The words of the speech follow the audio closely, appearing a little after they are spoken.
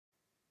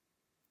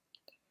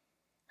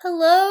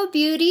Hello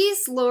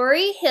beauties,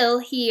 Lori Hill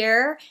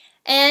here,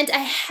 and I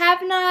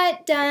have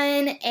not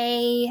done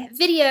a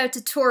video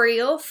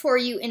tutorial for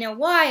you in a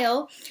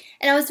while,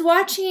 and I was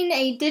watching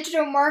a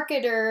digital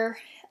marketer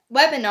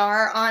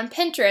webinar on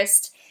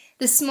Pinterest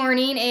this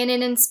morning, and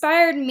it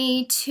inspired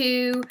me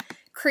to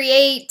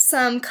create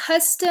some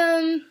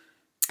custom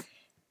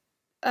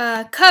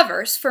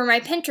covers for my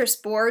Pinterest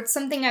board,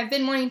 something I've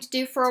been wanting to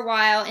do for a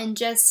while and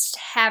just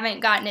haven't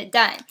gotten it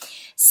done.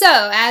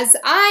 So as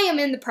I am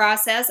in the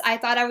process, I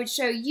thought I would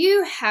show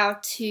you how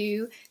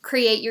to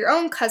create your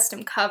own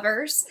custom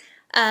covers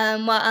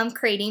while I'm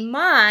creating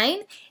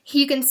mine.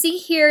 You can see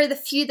here the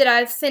few that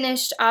I've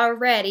finished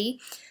already.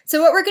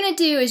 So what we're going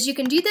to do is you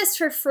can do this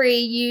for free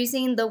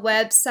using the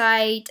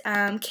website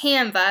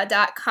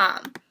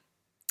canva.com.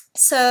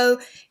 So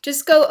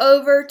just go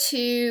over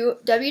to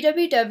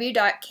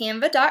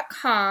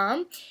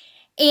www.canva.com,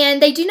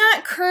 and they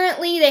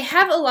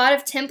have a lot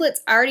of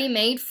templates already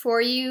made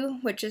for you,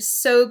 which is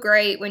so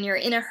great when you're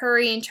in a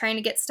hurry and trying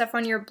to get stuff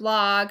on your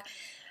blog,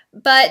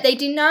 but they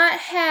do not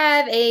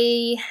have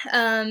a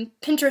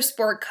Pinterest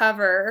board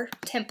cover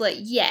template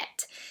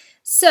yet.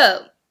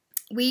 So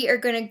we are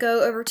going to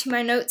go over to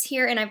my notes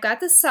here, and I've got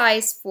the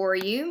size for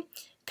you.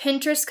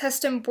 Pinterest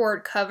custom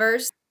board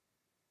covers.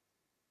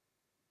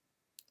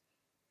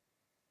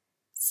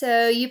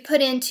 So you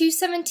put in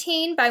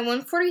 217 by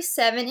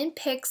 147 in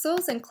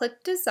pixels and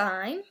click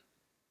design.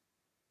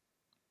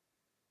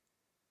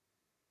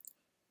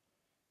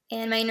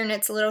 And my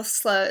internet's a little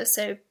slow,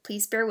 so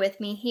please bear with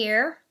me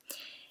here.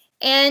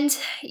 And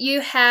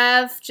you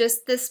have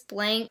just this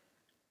blank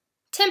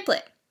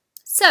template.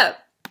 So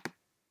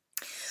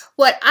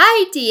what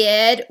I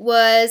did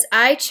was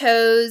I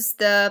chose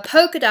the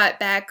polka dot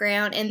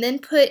background and then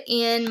put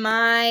in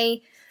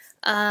my,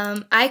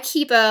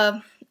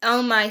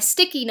 on my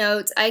sticky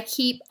notes, I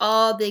keep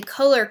all the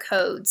color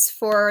codes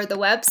for the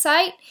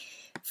website,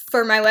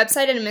 for my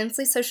website at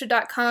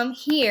immenselysocial.com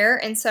here,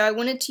 and so I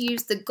wanted to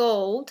use the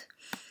gold.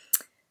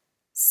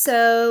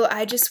 So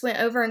I just went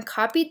over and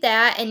copied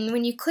that, and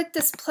when you click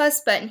this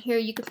plus button here,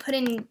 you can put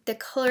in the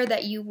color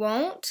that you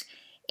want,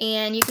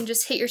 and you can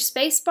just hit your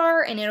space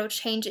bar and it'll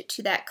change it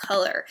to that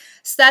color.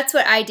 So that's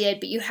what I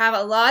did, but you have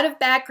a lot of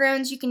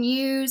backgrounds you can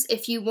use.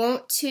 If you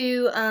want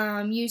to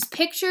use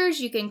pictures,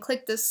 you can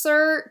click the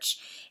search,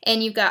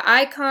 and you've got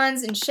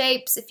icons and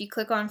shapes. If you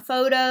click on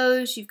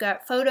photos, you've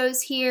got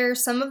photos here.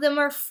 Some of them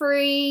are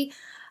free.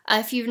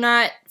 If you're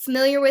not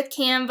familiar with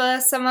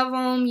Canva, some of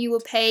them you will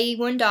pay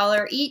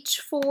 $1 each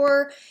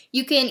for.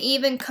 You can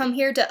even come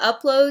here to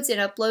uploads and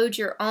upload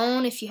your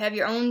own if you have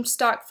your own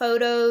stock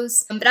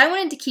photos. But I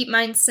wanted to keep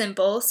mine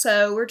simple,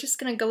 so we're just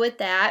going to go with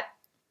that.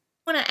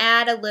 I want to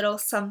add a little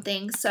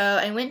something, so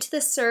I went to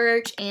the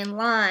search and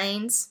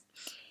lines,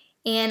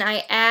 and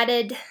I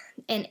added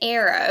an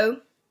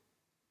arrow,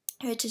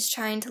 which is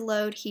trying to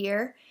load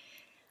here.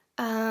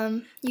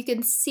 You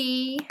can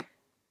see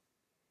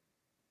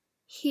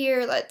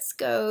here, let's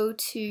go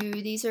to,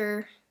 these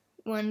are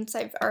ones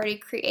I've already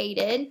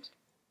created.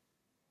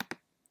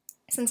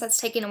 Since that's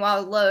taking a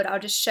while to load, I'll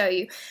just show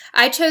you.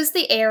 I chose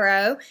the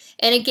arrow,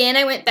 and again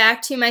I went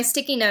back to my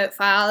sticky note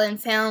file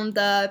and found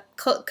the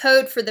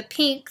code for the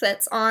pink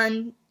that's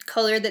on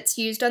color that's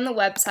used on the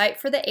website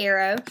for the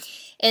arrow.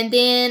 And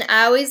then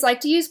I always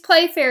like to use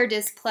Playfair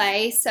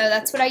display, so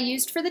that's what I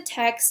used for the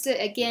text,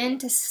 again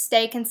to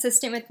stay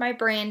consistent with my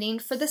branding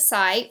for the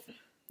site.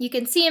 You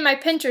can see in my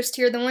Pinterest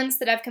here the ones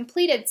that I've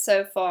completed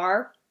so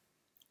far.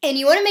 And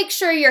you want to make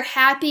sure you're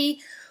happy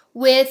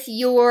with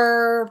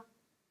your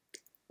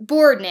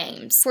board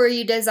names before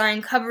you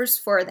design covers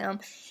for them.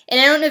 And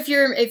I don't know if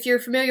you're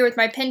familiar with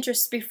my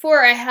Pinterest.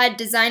 Before, I had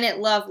Design It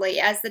Lovely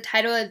as the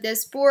title of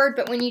this board,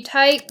 but when you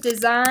type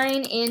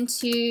design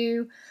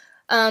into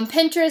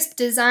Pinterest,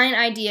 design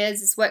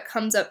ideas is what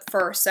comes up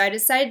first. So I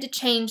decided to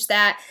change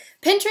that.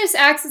 Pinterest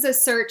acts as a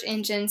search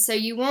engine, so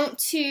you want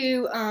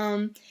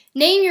to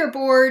name your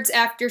boards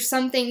after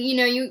something,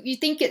 you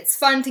think it's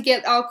fun to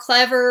get all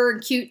clever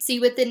and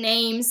cutesy with the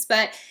names,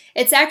 but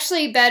it's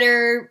actually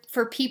better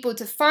for people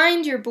to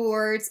find your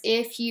boards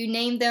if you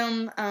name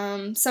them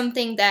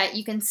something that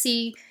you can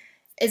see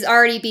is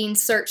already being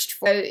searched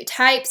for. So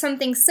type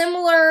something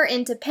similar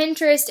into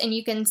Pinterest and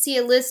you can see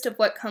a list of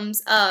what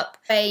comes up.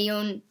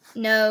 You'll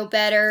know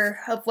better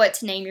of what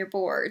to name your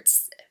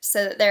boards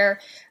so that they're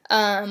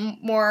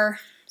more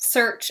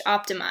search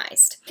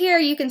optimized. Here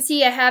you can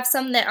see I have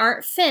some that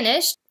aren't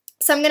finished.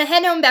 So I'm going to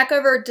head on back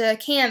over to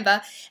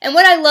Canva. And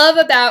what I love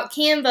about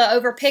Canva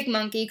over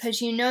PicMonkey,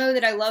 because you know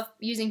that I love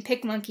using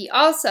PicMonkey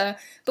also,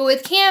 but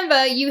with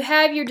Canva you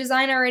have your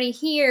design already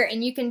here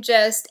and you can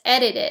just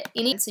edit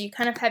it. So you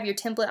kind of have your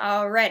template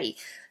already.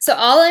 So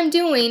all I'm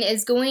doing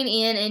is going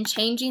in and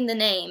changing the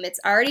name. It's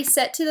already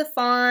set to the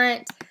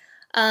font.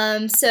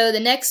 So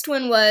the next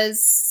one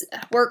was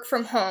work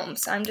from home.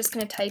 So I'm just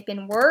going to type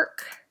in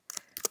work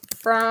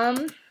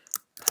from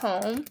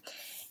home.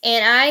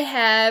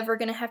 And we're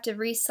going to have to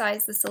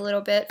resize this a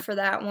little bit for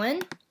that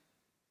one.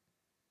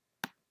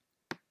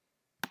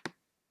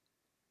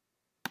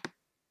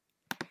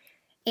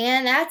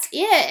 And that's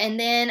it. And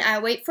then I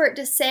wait for it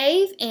to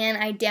save and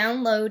I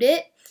download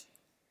it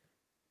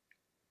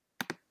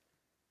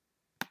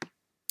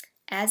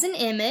as an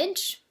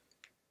image.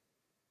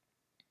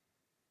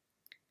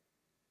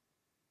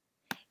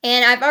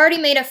 And I've already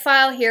made a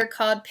file here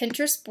called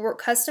Pinterest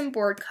Custom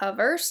Board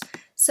Covers.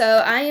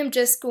 So I am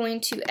just going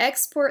to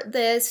export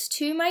this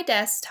to my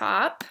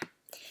desktop.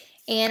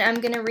 And I'm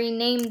going to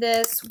rename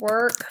this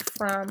Work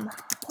from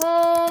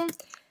Home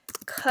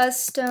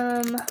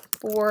Custom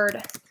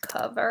Board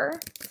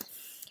Cover.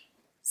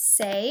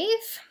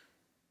 Save.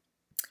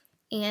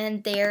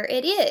 And there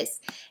it is.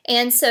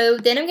 And so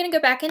then I'm going to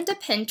go back into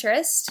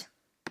Pinterest.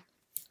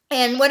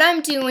 And what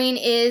I'm doing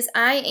is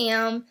I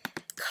am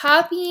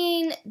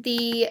copying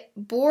the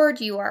board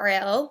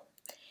URL,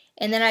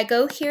 and then I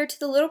go here to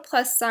the little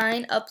plus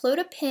sign, upload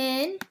a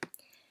pin.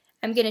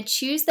 I'm going to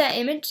choose that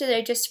image that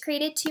I just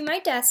created to my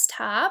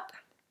desktop,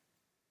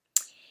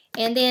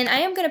 and then I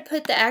am going to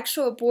put the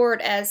actual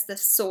board as the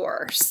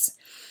source.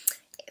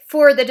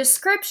 For the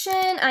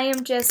description, I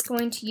am just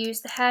going to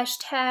use the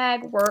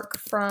hashtag work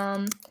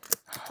from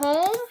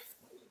home,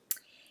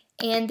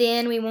 and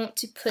then we want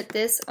to put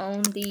this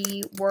on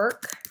the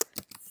work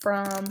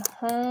from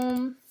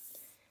home,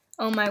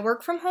 on my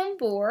work from home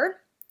board,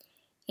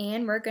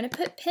 and we're going to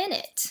put pin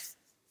it.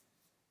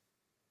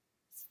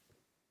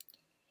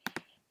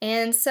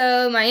 And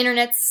so my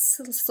internet's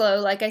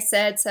slow, like I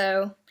said,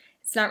 so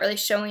it's not really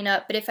showing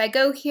up. But if I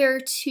go here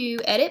to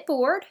edit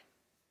board,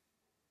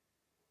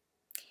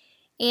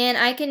 and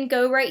I can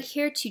go right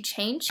here to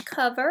change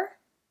cover,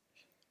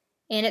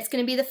 and it's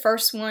going to be the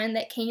first one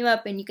that came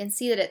up, and you can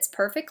see that it's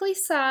perfectly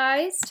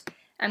sized.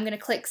 I'm going to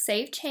click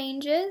Save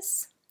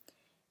Changes,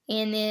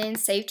 and then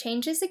Save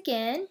Changes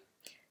again.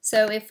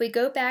 So if we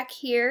go back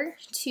here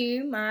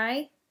to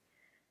my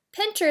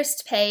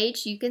Pinterest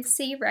page, you can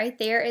see right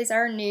there is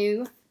our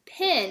new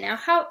pin. Now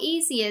how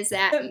easy is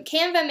that?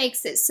 Canva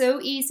makes it so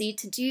easy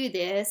to do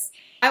this.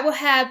 I will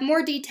have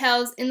more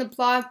details in the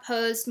blog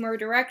post, more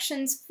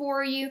directions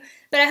for you,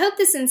 but I hope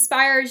this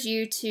inspires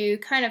you to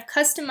kind of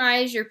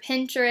customize your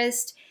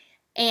Pinterest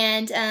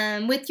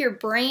and with your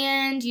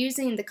brand,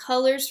 using the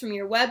colors from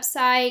your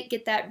website,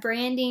 get that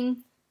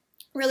branding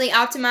really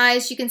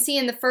optimized. You can see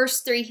in the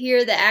first three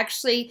here that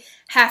actually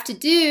have to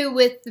do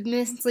with the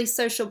Immensely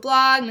Social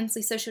blog,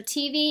 Immensely Social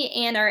TV,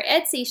 and our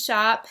Etsy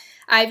shop.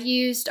 I've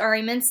used our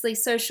Immensely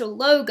Social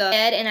logo,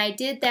 and I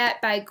did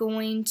that by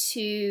going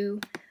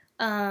to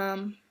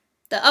the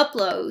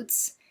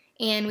uploads,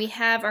 and we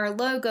have our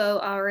logo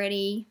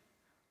already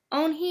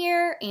on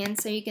here, and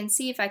so you can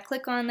see if I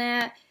click on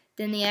that,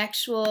 then the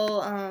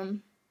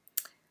actual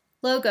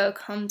logo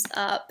comes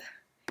up,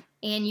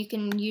 and you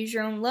can use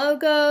your own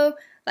logo.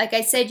 Like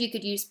I said, you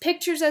could use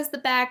pictures as the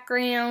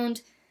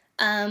background,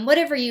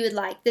 whatever you would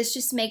like. This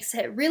just makes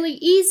it really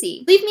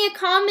easy. Leave me a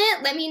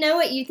comment. Let me know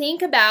what you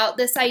think about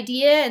this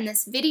idea and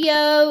this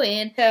video.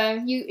 And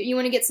you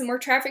want to get some more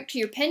traffic to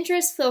your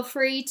Pinterest, feel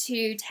free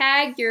to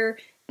tag your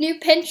new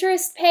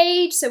Pinterest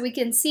page so we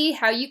can see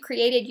how you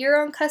created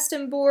your own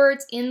custom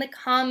boards in the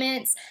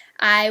comments.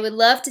 I would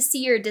love to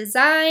see your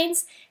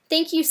designs.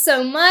 Thank you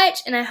so much,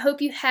 and I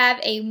hope you have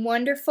a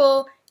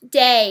wonderful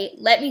day.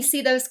 Let me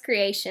see those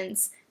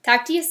creations.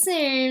 Talk to you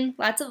soon.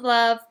 Lots of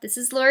love. This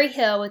is Lori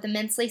Hill with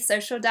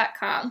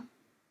ImmenselySocial.com.